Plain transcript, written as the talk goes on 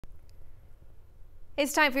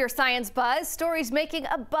It's time for your Science Buzz. Stories making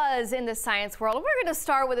a buzz in the science world. We're going to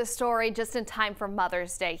start with a story just in time for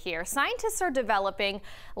Mother's Day here. Scientists are developing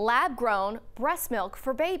lab-grown breast milk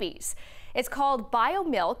for babies. It's called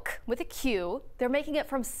BioMilk with a Q. They're making it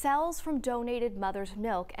from cells from donated mother's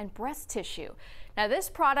milk and breast tissue. Now, this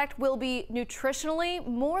product will be nutritionally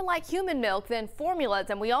more like human milk than formulas,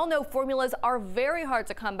 and we all know formulas are very hard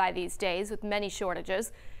to come by these days with many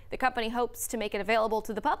shortages. The company hopes to make it available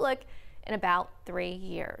to the public in about 3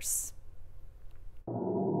 years.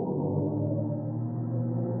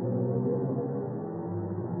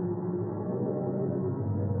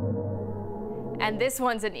 And this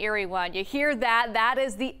one's an eerie one. You hear that? That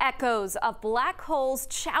is the echoes of black holes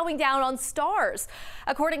chowing down on stars.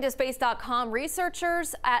 According to Space.com,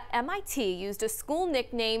 researchers at MIT used a school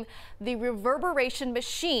nickname, the reverberation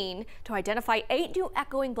machine, to identify 8 new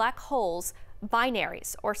echoing black holes,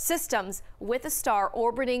 binaries, or systems with a star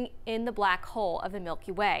orbiting in the black hole of the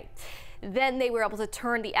Milky Way. Then they were able to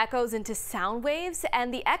turn the echoes into sound waves,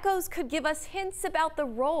 and the echoes could give us hints about the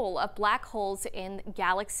role of black holes in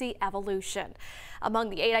galaxy evolution.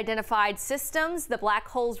 Among the 8 identified systems, the black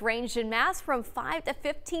holes ranged in mass from 5 to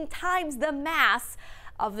 15 times the mass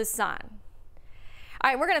of the sun. All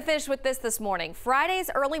right, we're going to finish with this morning. Friday's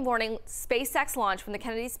early morning SpaceX launch from the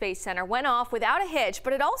Kennedy Space Center went off without a hitch,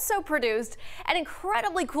 but it also produced an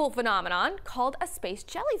incredibly cool phenomenon called a space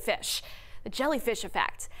jellyfish. The jellyfish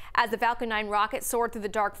effect. As the Falcon 9 rocket soared through the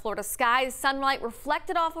dark Florida skies, sunlight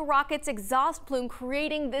reflected off a rocket's exhaust plume,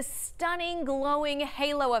 creating this stunning glowing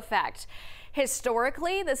halo effect.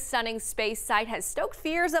 Historically, the stunning space sight has stoked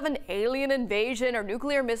fears of an alien invasion or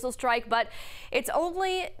nuclear missile strike, but it's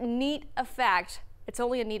only a neat effect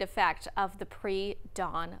of the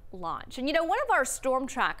pre-dawn launch. And you know, one of our storm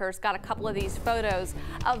trackers got a couple of these photos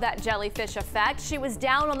of that jellyfish effect. She was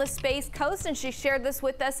down on the Space Coast and she shared this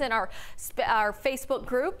with us in our Facebook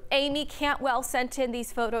group. Amy Cantwell sent in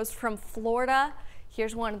these photos from Florida.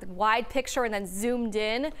 Here's one, the wide picture and then zoomed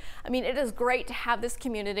in. I mean, it is great to have this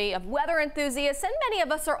community of weather enthusiasts, and many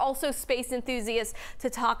of us are also space enthusiasts, to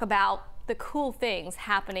talk about the cool things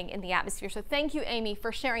happening in the atmosphere. So thank you, Amy,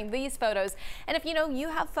 for sharing these photos. And if you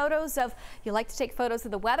have photos of, you like to take photos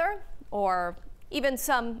of the weather or even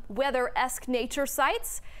some weather-esque nature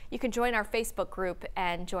sites, you can join our Facebook group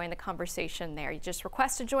and join the conversation there. You just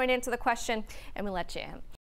request to join into the question and we'll let you in.